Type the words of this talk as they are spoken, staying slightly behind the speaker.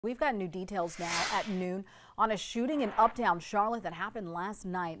We've got new details now at noon on a shooting in Uptown Charlotte that happened last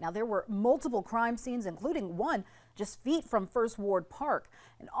night. Now, there were multiple crime scenes, including one just feet from First Ward Park,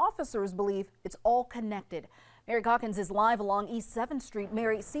 and officers believe it's all connected. Mary Calkins is live along East 7th Street.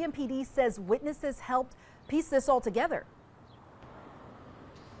 Mary, CMPD says witnesses helped piece this all together.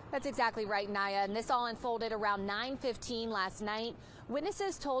 That's exactly right, Naya, and this all unfolded around 9:15 last night.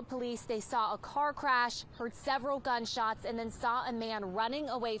 Witnesses told police they saw a car crash, heard several gunshots, and then saw a man running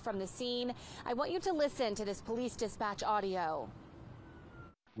away from the scene. I want you to listen to this police dispatch audio.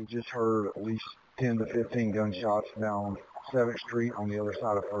 We just heard at least 10 to 15 gunshots down 7th Street on the other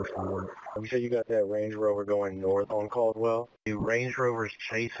side of First Ward. You said you got that Range Rover going north on Caldwell? The Range Rover's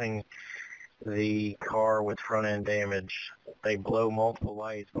chasing the car with front end damage. They blow multiple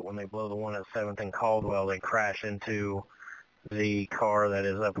lights, but when they blow the one at 7th and Caldwell, they crash into the car that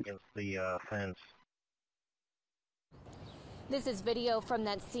is up against the fence. This is video from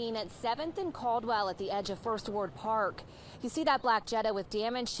that scene at 7th and Caldwell at the edge of First Ward Park. You see that black Jetta with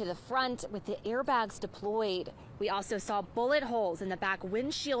damage to the front with the airbags deployed. We also saw bullet holes in the back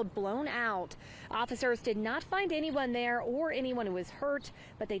windshield blown out. Officers did not find anyone there or anyone who was hurt,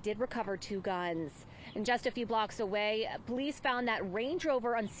 but they did recover 2 guns. And just a few blocks away, police found that Range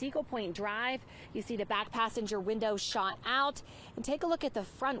Rover on Seagull Point Drive. You see the back passenger window shot out. And take a look at the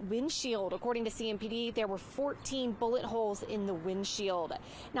front windshield. According to CMPD, there were 14 bullet holes in the windshield.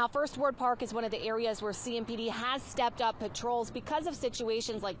 Now, First Ward Park is one of the areas where CMPD has stepped up patrols because of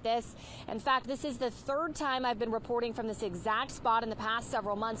situations like this. In fact, this is the 3rd time I've been reporting from this exact spot in the past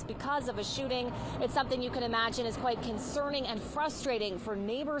several months because of a shooting. It's something you can imagine is quite concerning and frustrating for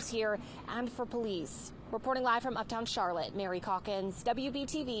neighbors here and for police. Reporting live from Uptown Charlotte, Mary Calkins,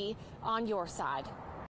 WBTV on your side.